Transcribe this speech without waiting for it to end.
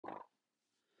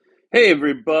Hey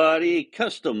everybody,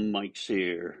 Customikes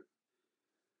here.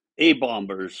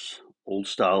 A-Bombers, Old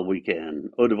Style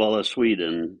Weekend, Uddevalla,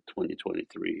 Sweden,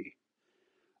 2023.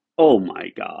 Oh my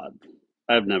God,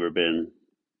 I've never been.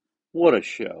 What a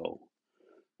show.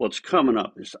 What's coming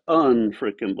up is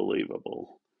unfreaking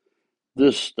believable.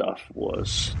 This stuff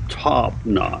was top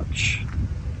notch.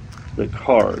 The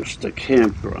cars, the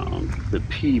campground, the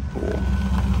people.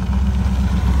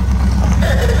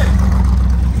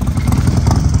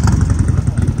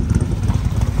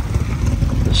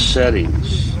 The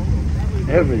settings,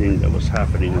 everything that was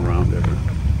happening around there.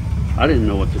 I didn't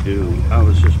know what to do.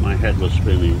 My head was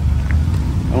spinning.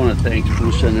 I want to thank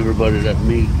Bosse and everybody that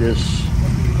made this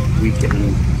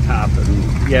weekend happen.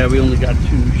 Yeah, we only got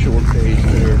 2 short days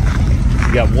there.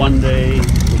 We got 1 day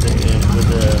with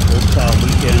the Old Style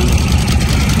Weekend.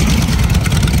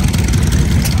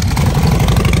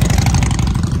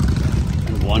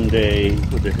 And 1 day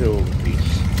with the hill race.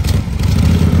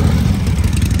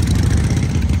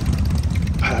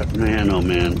 But man, oh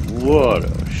man, what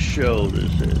a show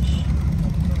this is.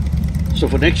 So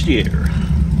for next year,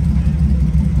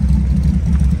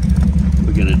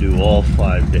 we're going to do all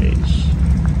 5 days.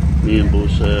 Me and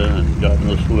Bosse and God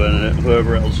knows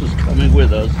whoever else is coming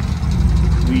with us,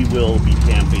 we will be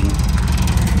camping.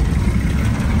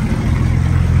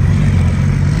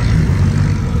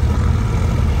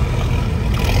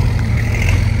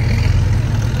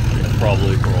 Yeah,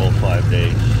 probably for all 5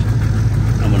 days.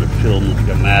 I'm going to film like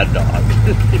a mad dog.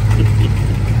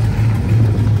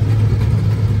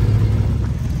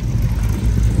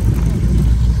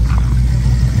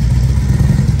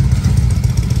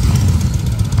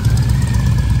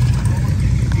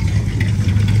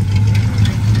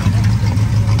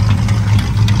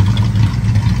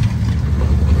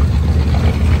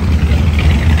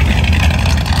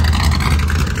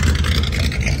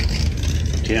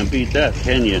 Can't beat that,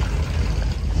 can you?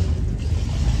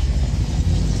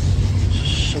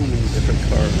 So many different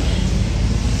cars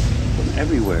from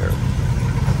everywhere.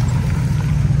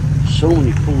 So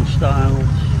many cool styles.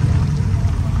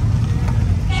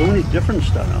 So many different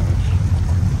styles.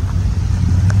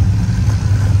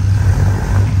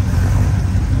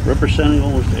 Representing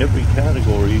almost every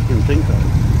category you can think of.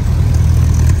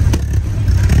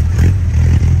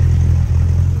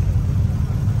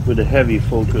 With a heavy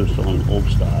focus on old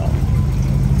style.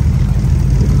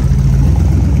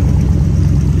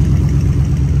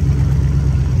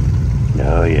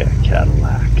 Oh yeah,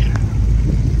 Cadillac.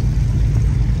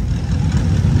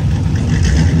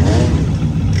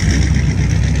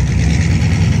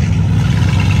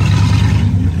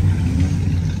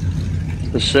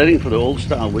 The setting for the Old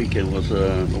Style Weekend was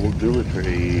an old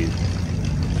military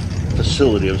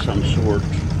facility of some sort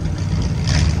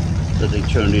that they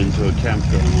turned into a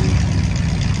campground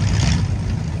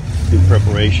in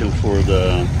preparation for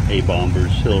the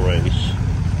A-Bombers hill race.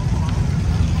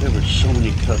 There were so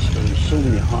many customs, so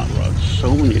many hot rods,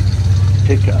 so many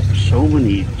pickups, so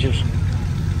many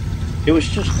it was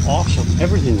just awesome.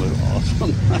 Everything was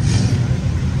awesome.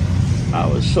 I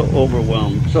was so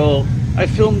overwhelmed. So I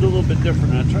filmed a little bit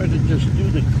different. I tried to just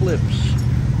do the clips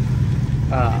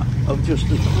of just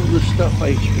the coolest stuff I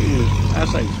experienced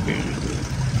as I experienced it.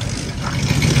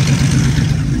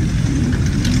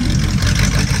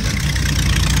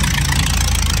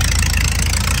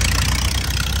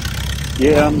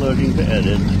 Yeah, I'm learning to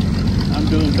edit. I'm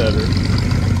doing better.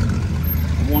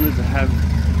 I wanted to have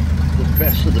the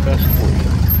best of the best for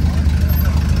you.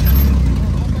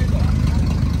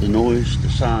 The noise, the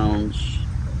sounds,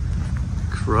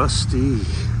 crusty,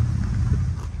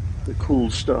 the cool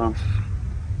stuff,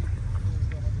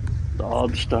 the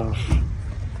odd stuff.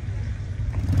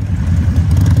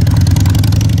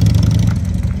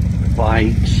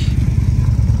 Bikes.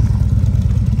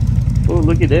 Oh,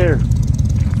 looky there.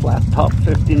 Flat top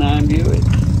 59 Buick.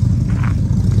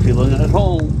 Feeling at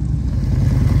home.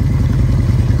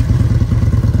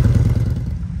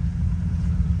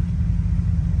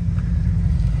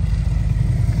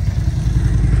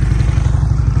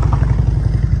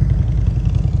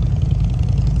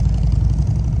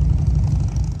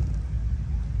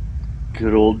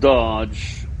 Good old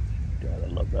Dodge. God, I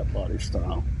love that body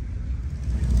style.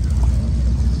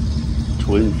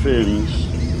 Twin fins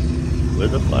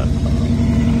with a flat top.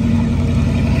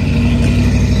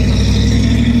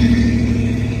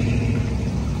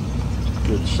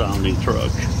 Good sounding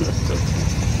truck.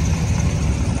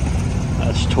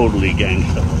 That's totally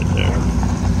gangsta right there.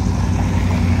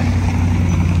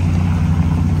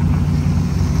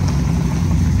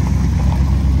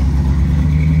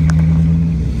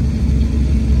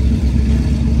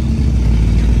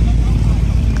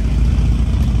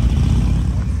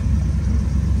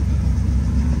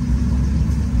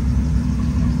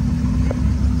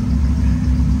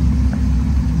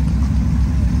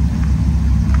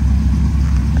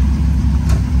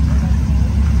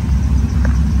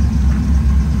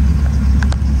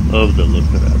 Love the look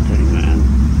of that thing, man.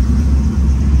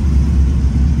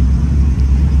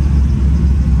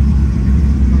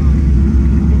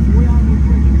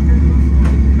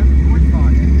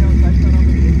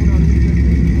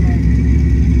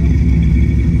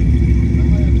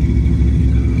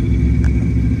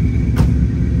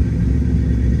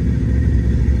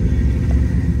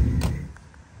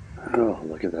 Oh,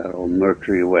 look at that old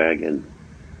Mercury wagon.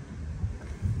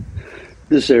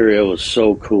 This area was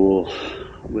so cool,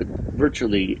 with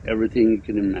virtually everything you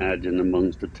can imagine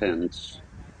amongst the tents.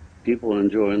 People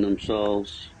enjoying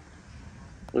themselves.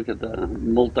 Look at the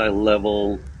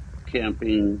multi-level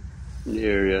camping in the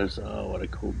areas. Oh, what a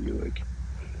cool Buick.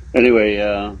 Anyway,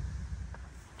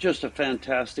 just a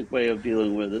fantastic way of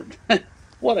dealing with it.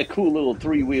 What a cool little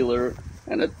three-wheeler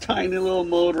and a tiny little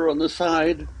motor on the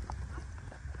side.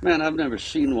 Man, I've never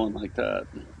seen one like that.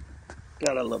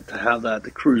 God, I'd love to have that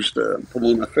to cruise the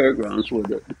Pomona Fairgrounds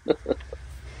with it.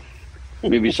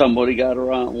 Maybe somebody got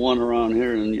one around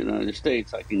here in the United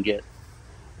States I can get.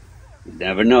 You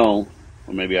never know.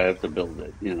 Or maybe I have to build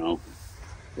it, you know.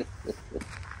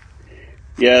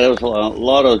 Yeah, there was a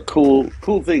lot of cool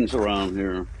things around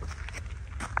here.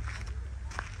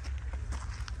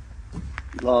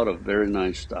 A lot of very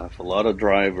nice stuff. A lot of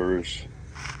drivers.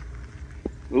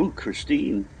 Ooh,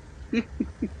 Christine.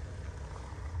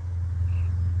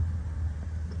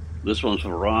 This one's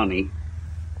for Ronnie.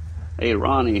 Hey,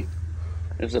 Ronnie.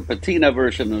 It's a patina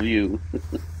version of you.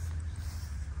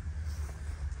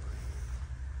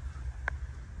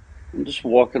 I'm just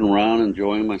walking around,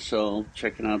 enjoying myself,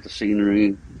 checking out the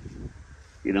scenery.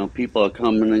 You know, people are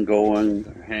coming and going,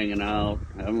 they're hanging out,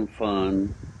 having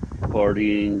fun,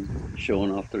 partying,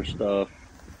 showing off their stuff.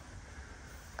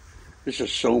 There's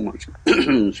just so much,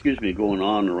 excuse me, going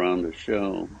on around the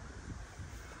show.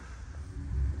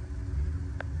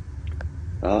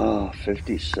 Ah,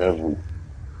 57.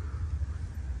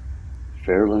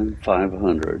 Fairlane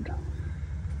 500.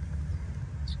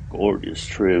 It's gorgeous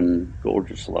trim,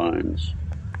 gorgeous lines.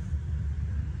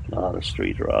 A lot of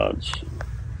street rods.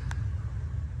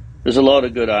 There's a lot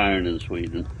of good iron in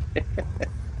Sweden.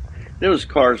 There was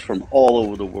cars from all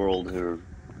over the world here.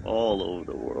 All over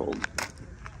the world.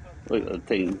 Look at that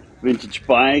thing. Vintage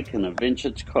bike and a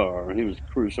vintage car. He was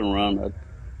cruising around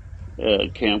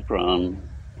that campground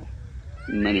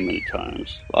many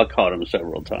times. I caught him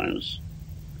several times.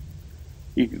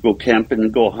 You could go camping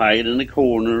and go hide in the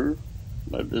corner,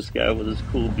 like this guy with his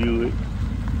cool Buick.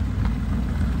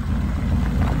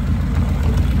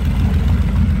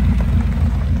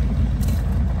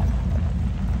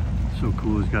 So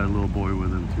cool, he's got a little boy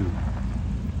with him too.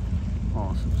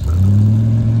 Awesome setup.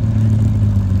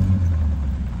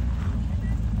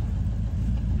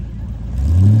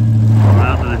 We're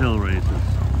out to the hill races.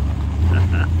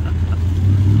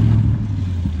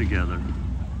 Together.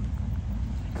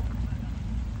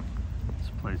 This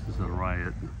place is a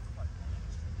riot.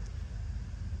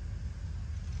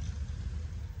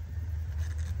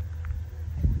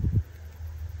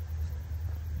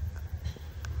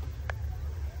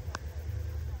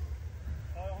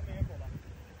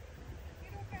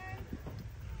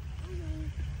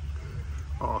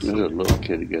 Awesome. There's a little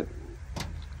kid again.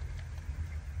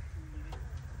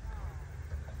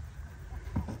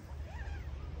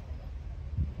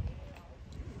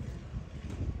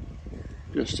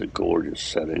 Just a gorgeous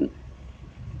setting.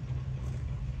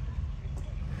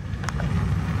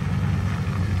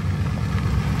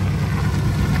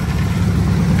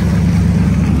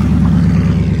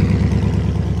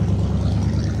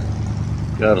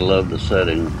 Gotta love the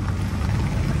setting.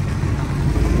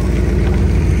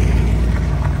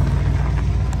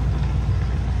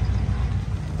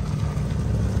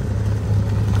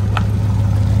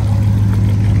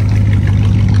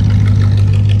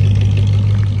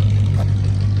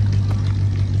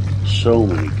 So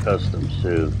many customs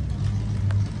too.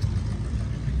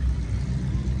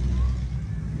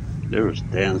 There was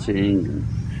dancing and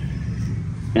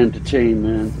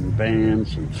entertainment and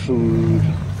bands and food.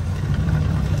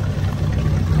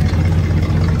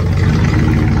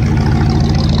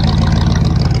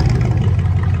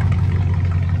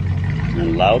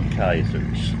 And loud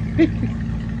Kaisers.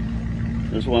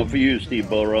 This one for you, Steve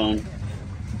Boron.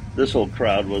 This whole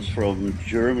crowd was from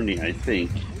Germany, I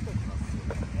think.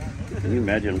 Can you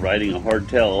imagine riding a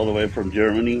hardtail all the way from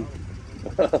Germany?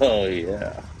 Oh,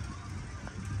 yeah.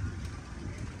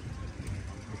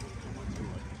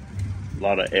 A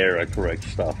lot of era correct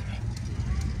stuff.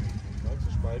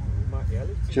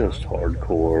 Just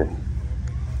hardcore.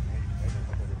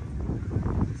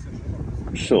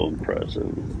 So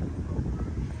impressive.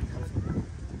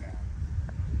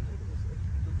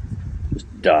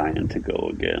 Just dying to go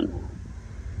again.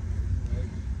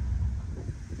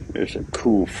 There's a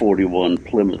cool 41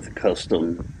 Plymouth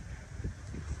custom,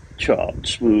 chopped,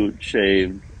 smooth,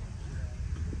 shaved.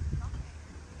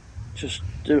 Just,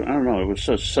 I don't know, it was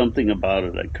just something about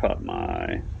it that caught my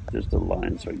eye. Just the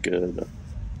lines are good.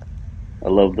 I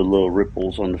love the little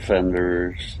ripples on the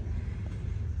fenders,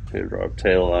 teardrop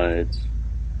taillights.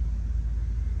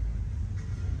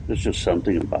 There's just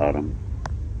something about them.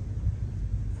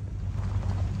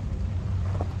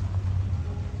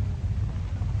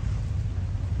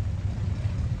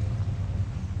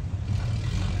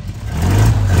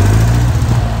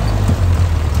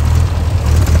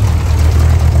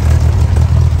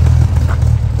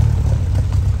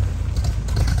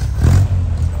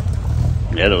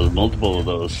 Yeah, there was multiple of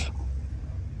those.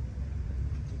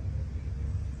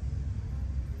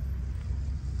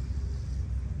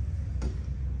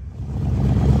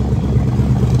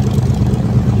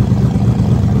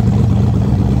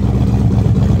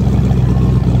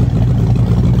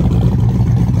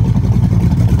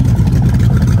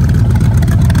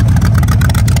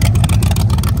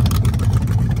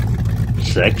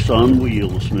 Sex on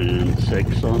wheels, man.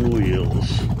 Sex on wheels.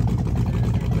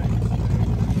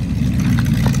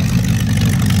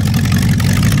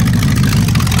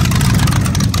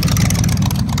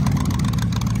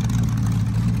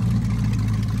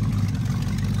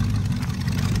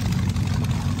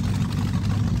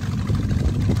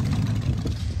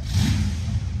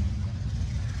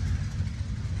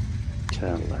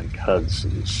 Kind of like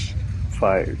Hudson's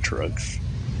fire trucks.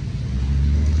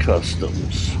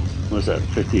 Customs. What's that,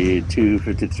 52,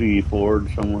 53 Ford,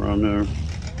 somewhere on there?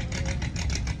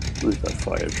 Where's that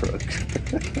fire truck?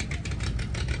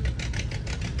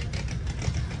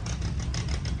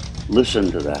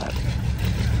 Listen to that.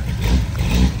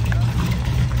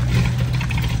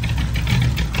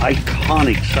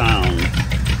 Iconic sound.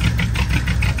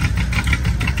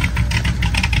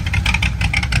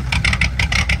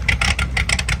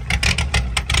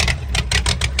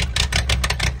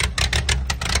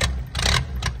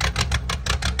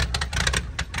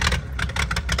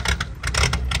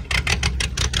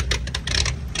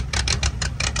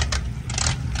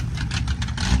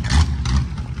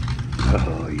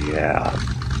 Oh, yeah.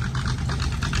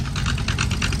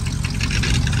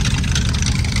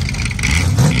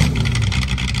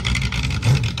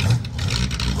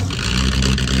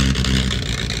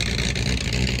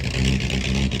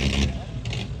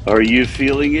 Are you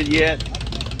feeling it yet?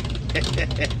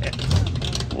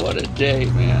 What a day,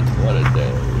 man. What a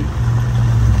day.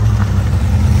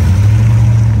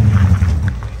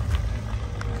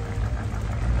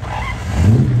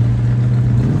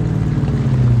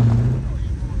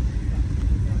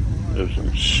 There's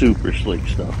some super slick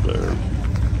stuff there.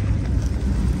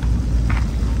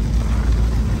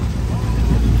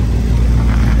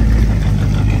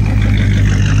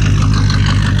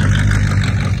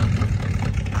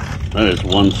 That is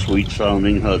one sweet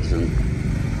sounding Hudson.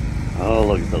 Oh,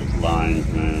 look at those lines,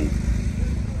 man.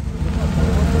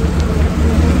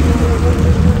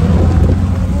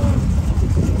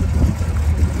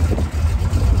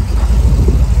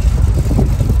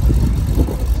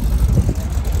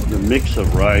 The mix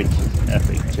of rides is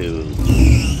epic too.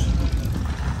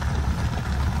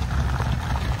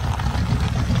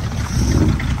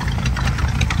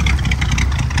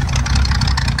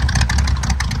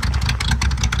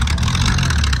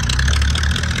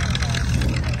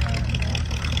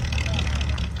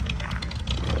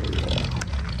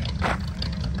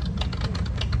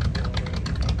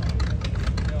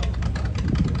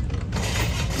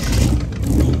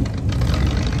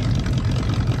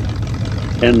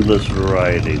 Endless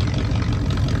variety.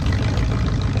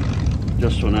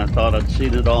 Just when I thought I'd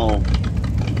seen it all,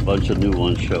 a bunch of new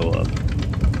ones show up.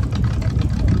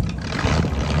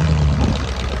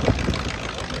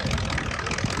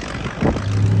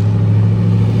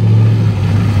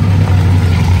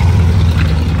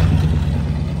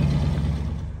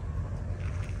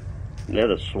 Yeah,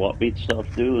 the swap meet stuff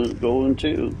going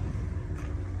too.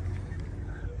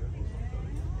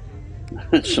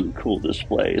 Some cool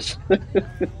displays.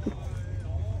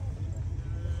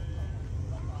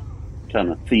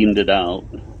 Kind of themed it out.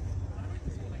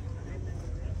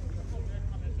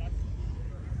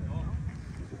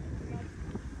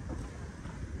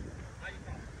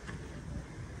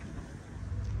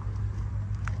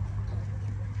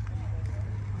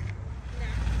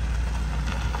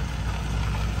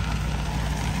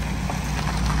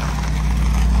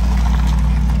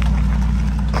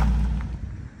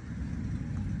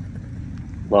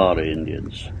 A lot of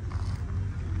Indians.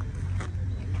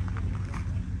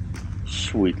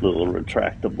 Sweet little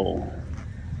retractable.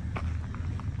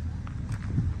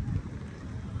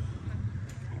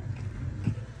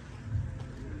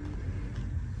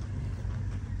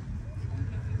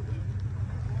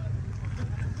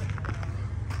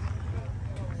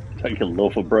 Like a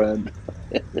loaf of bread.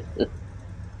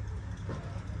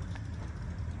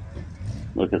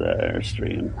 Look at that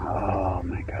airstream. Oh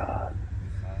my God.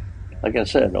 Like I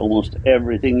said, almost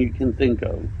everything you can think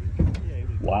of.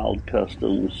 Wild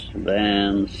customs,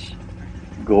 vans,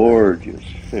 gorgeous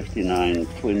 59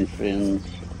 twin fins.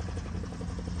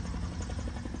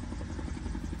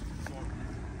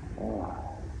 Oh.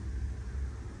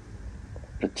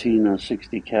 Patina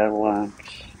 60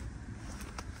 Cadillacs.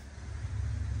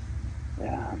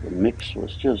 Yeah, the mix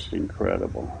was just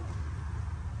incredible.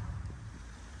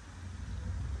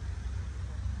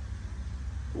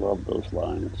 Love those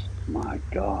lines. My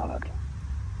God.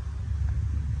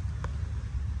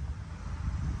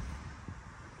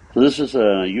 So this is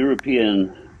a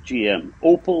European GM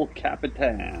Opel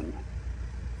Capitan,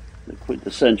 the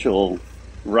quintessential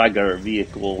Raggar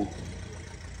vehicle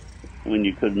when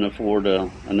you couldn't afford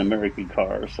an American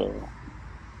car. So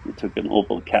you took an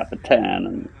Opel Capitan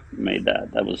and made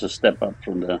that. That was a step up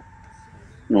from the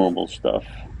normal stuff.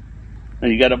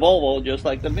 And you got a Volvo just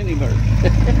like the Mini Merc.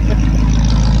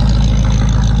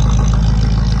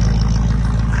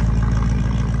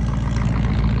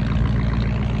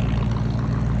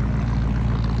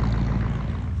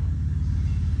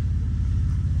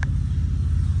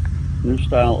 New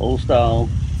style, old style,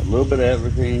 a little bit of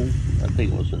everything. I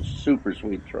think it was a super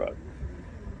sweet truck.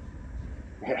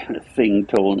 Yeah, a thing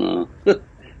towing a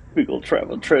big old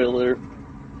travel trailer.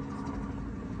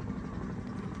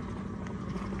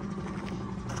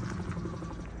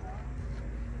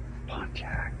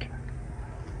 Pontiac.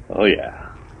 Oh yeah.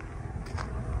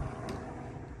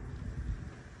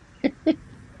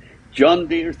 John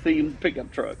Deere themed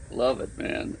pickup truck. Love it,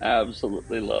 man.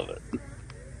 Absolutely love it.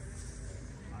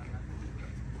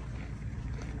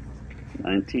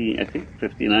 19, I think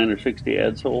 59 or 60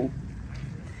 Edsel.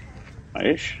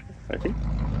 Ish, I think.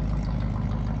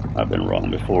 I've been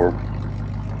wrong before.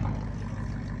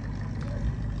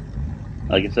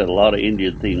 Like I said, a lot of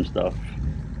Indian themed stuff,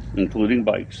 including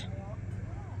bikes.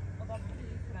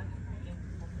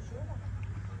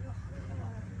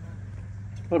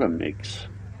 What a mix.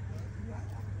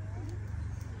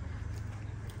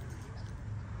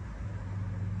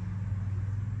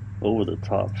 Over the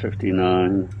top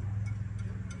 59.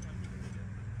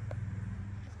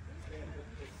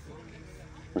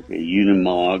 Like a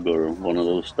Unimog or one of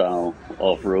those style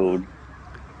off-road.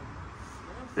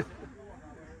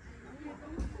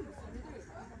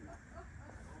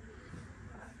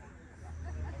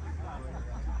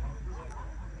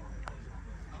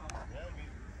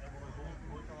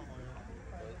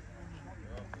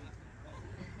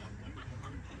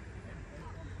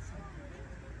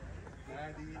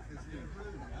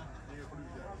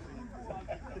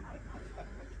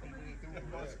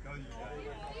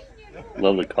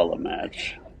 Love the color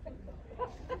match.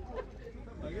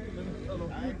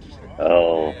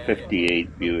 Oh,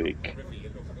 58 Buick.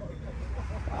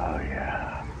 Oh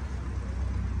yeah.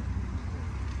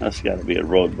 That's got to be a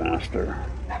Roadmaster.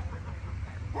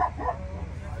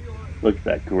 Look at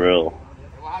that grill.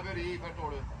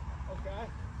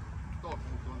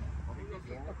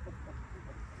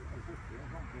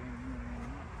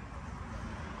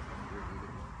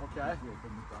 Okay.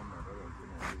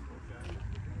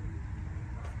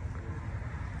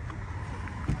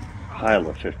 Pile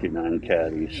of 59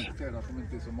 caddies.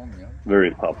 Very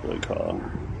popular car.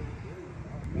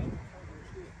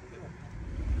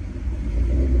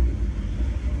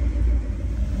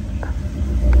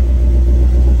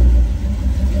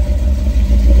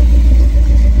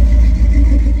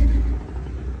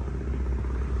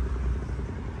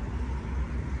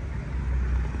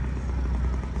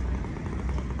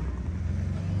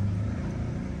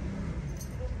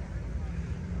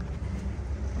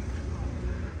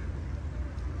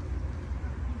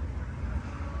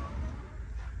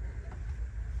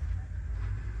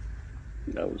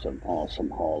 That was an awesome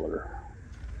hauler.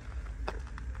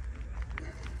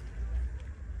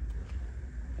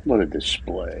 What a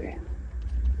display.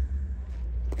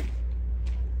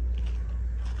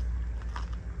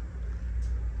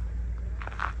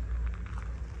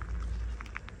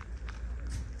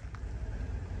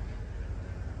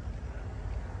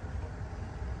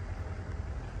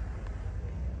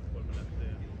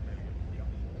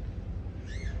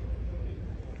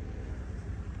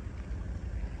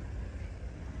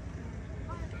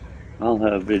 I'll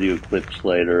have video clips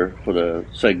later for the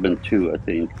segment 2, I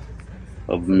think,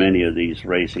 of many of these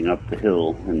racing up the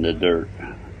hill in the dirt.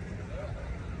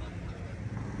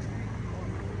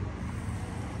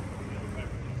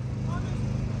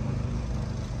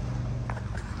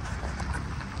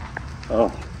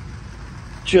 Oh,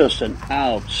 just an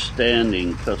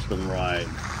outstanding custom ride.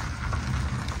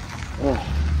 Oh.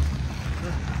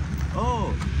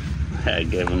 I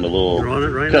gave him a little You're on it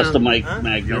right Customike now.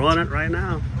 magnet. You're on it right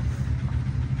now.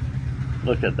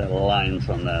 Look at the lines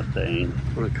on that thing.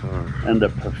 What a car. And the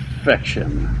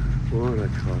perfection. What a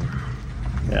car.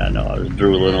 Yeah, I know, I was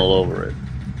drooling all over it.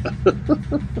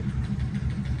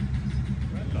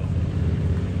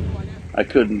 I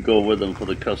couldn't go with them for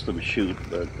the custom shoot,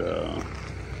 but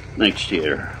next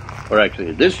year, or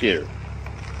actually this year,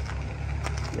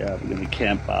 yeah, we're going to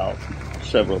camp out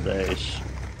several days.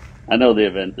 I know the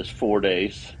event is 4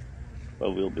 days,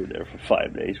 but we'll be there for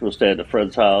 5 days. We'll stay at a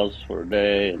friend's house for a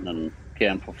day and then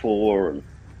camp for 4, and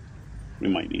we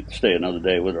might need to stay another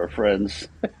day with our friends.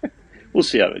 We'll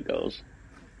see how it goes.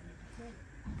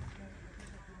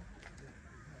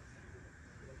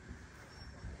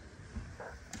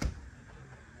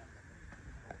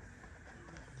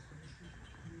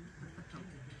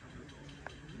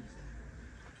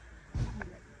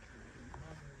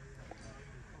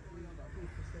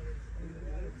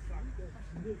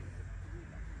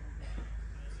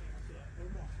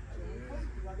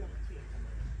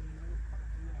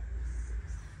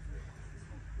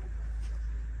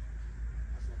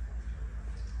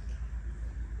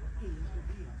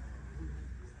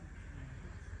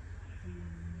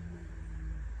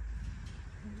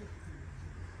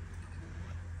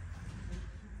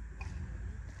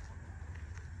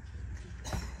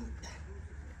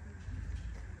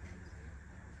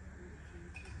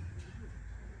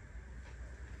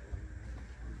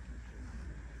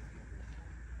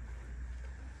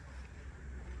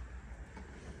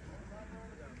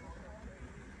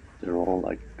 They're all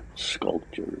like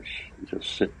sculptures,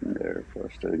 just sitting there for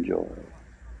us to enjoy.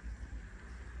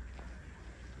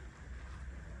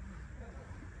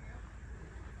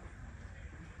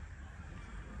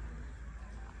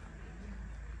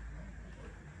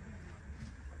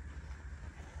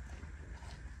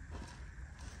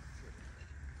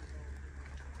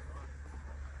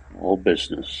 All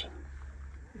business.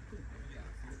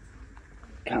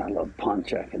 Kind of love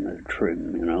Pontiac and their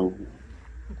trim, you know.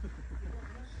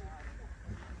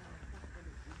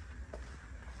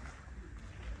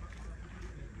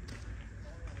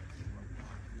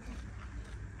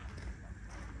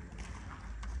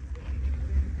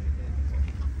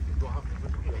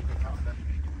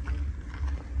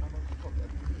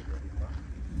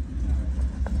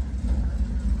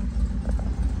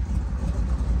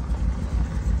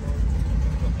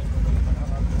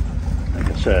 Like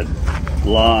I said,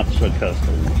 lots of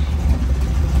customs.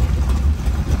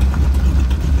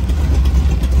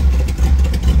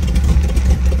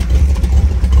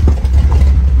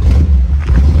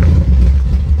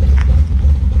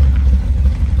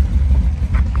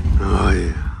 Oh,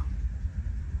 yeah.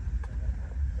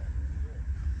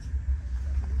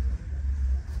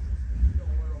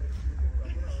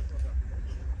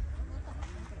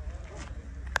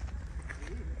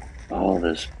 Oh,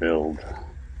 this build.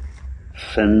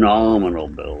 Phenomenal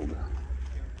build.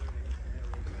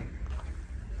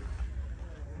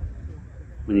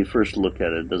 When you first look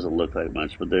at it, it doesn't look like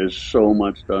much, but there's so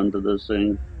much done to this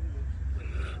thing.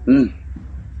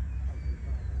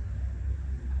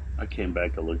 I came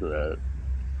back to look at that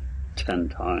 10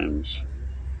 times.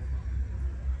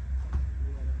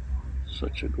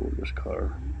 Such a gorgeous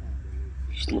car.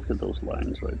 Just look at those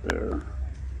lines right there.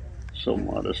 So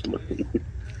modest looking.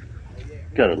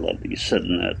 Gotta love these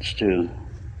sedanets too.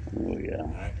 Oh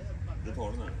yeah.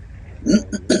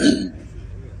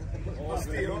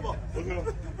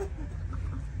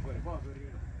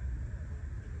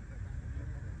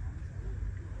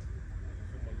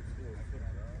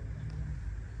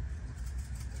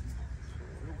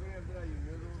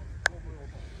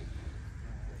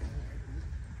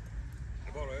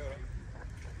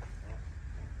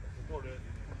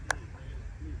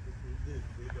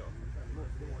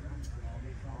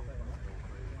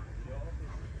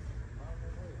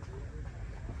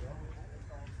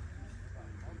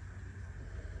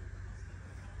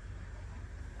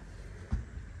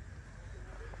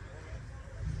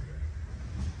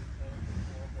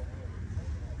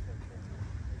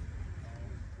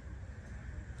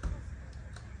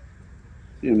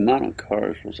 The amount of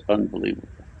cars was unbelievable.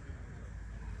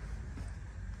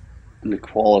 And the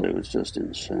quality was just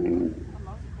insane.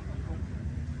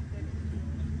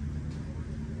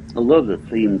 I love the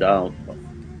themed out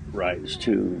rides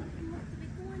too.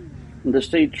 And they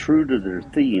stayed true to their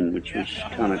theme, which was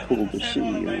kind of cool to see,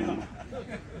 you know.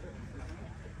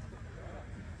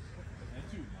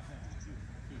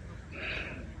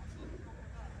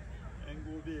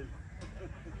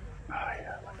 Oh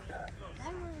yeah, look at that.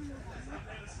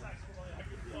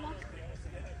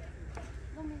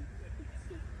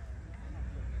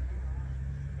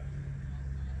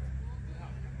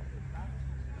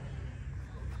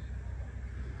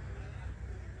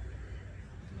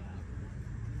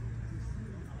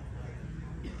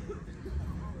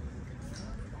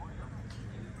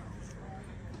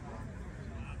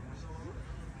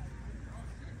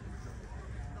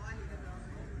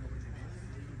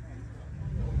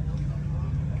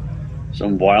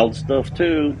 Some wild stuff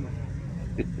too.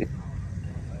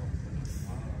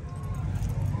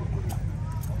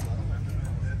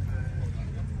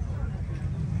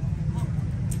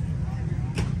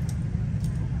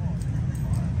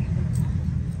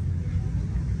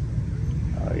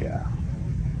 Oh yeah.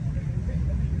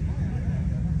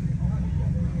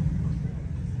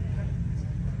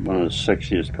 One of the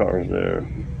sexiest cars there.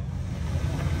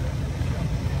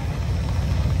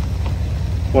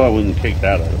 Well, I wouldn't kick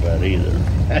that out of bed either.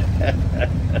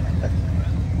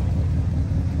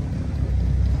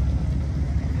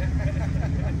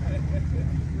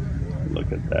 Look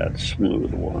at that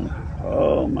smooth one.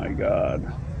 Oh my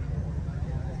God.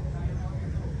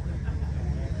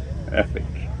 Epic.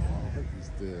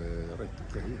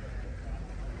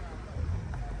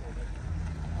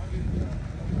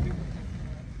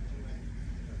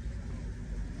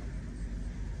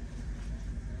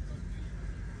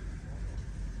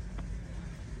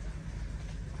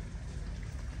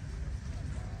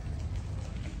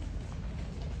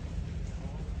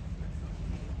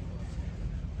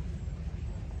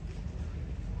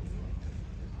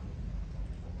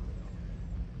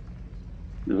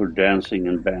 They were dancing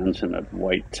and bands in that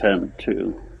white tent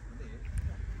too,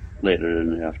 later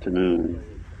in the afternoon.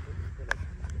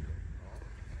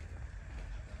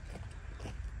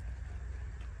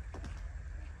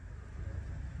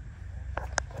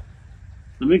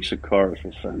 The mix of cars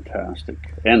was fantastic,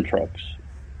 and trucks,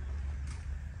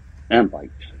 and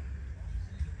bikes.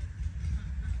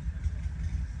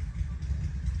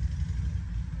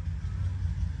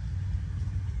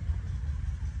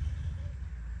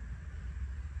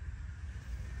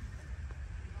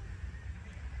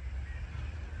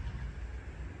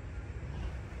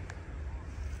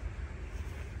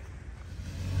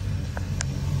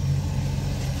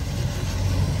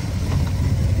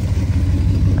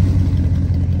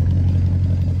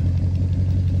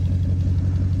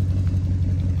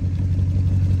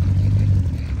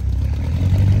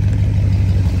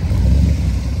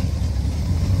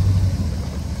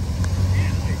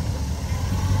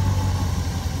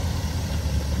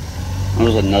 There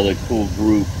was another cool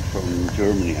group from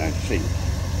Germany, I think.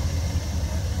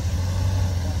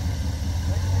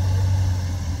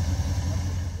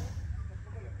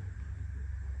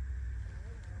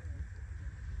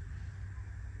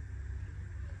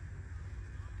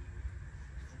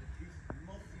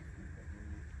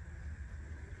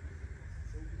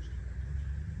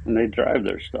 And they drive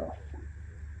their stuff.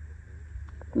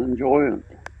 And enjoy it.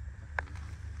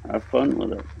 Have fun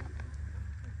with it.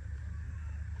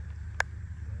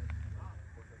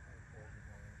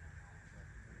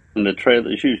 And the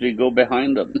trailers usually go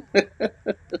behind them.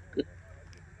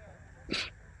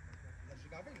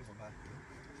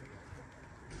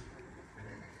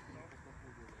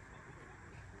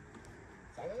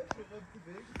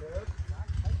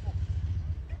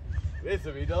 Weißt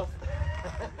du wie das?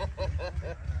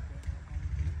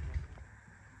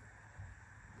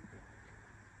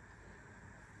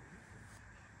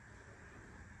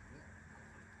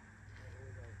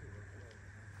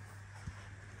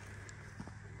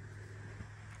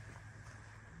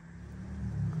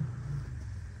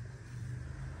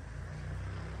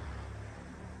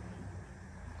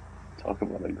 Talk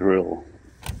about a grill.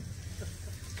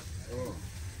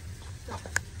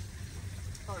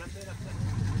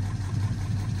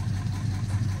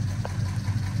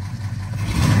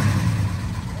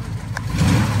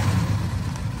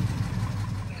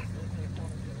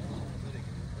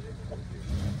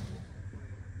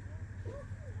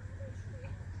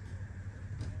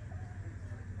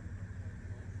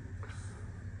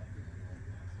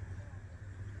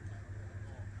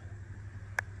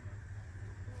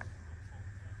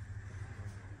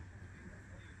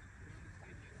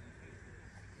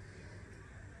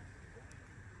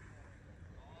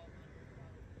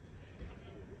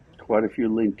 Quite a few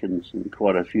Lincolns and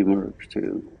quite a few Mercs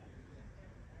too.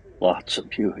 Lots of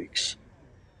Buicks.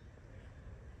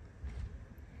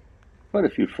 Quite a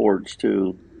few Fords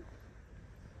too.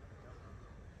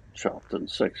 Charlton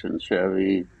section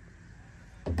Chevy.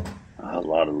 A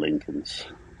lot of Lincolns.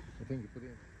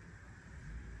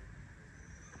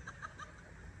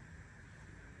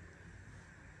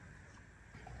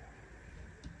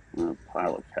 A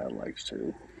pile of Cadillacs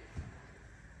too.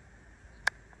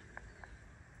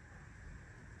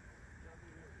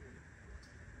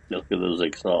 Look at those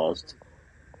exhausts.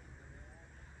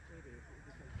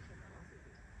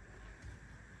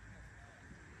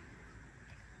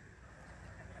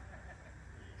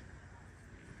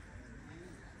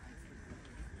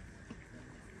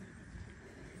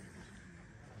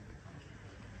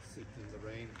 Sit in the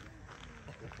rain.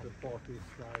 The party is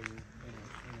flying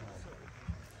anyhow.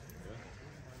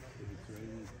 If it's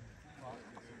raining.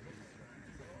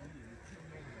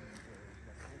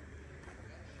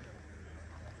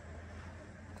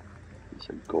 It's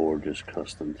a gorgeous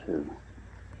custom too.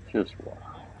 Just wow.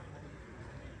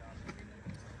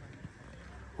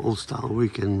 Old style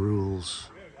weekend rules.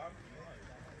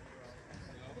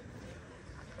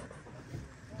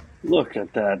 Look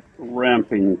at that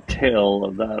ramping tail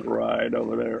of that ride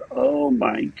over there. Oh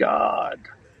my God.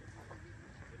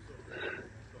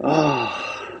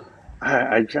 Oh,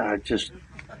 I just,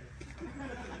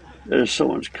 there's so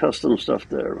much custom stuff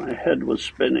there. My head was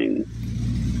spinning.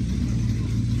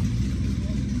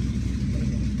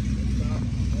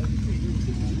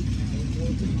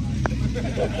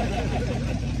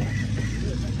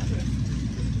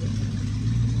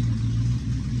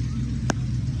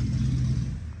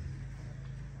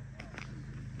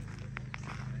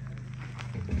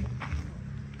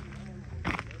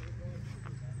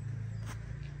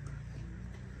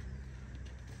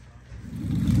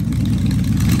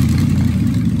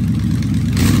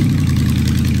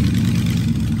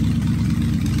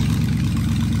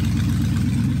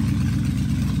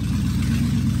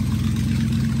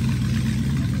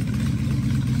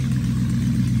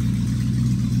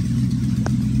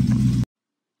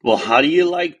 Well, how do you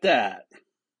like that?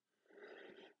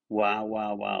 Wow,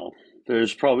 wow, wow.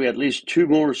 There's probably at least 2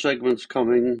 more segments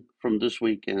coming from this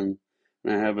weekend,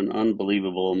 and I have an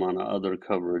unbelievable amount of other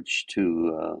coverage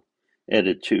to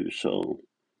edit too, so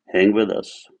hang with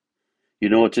us. You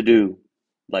know what to do.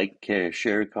 Like,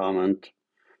 share, comment,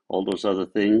 all those other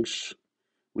things.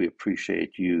 We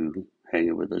appreciate you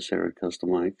hanging with us here at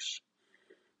Customikes.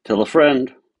 Tell a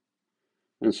friend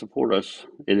and support us.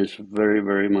 It is very,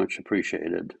 very much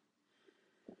appreciated.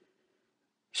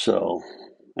 So,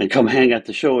 and come hang at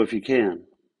the show if you can.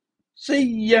 See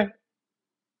ya!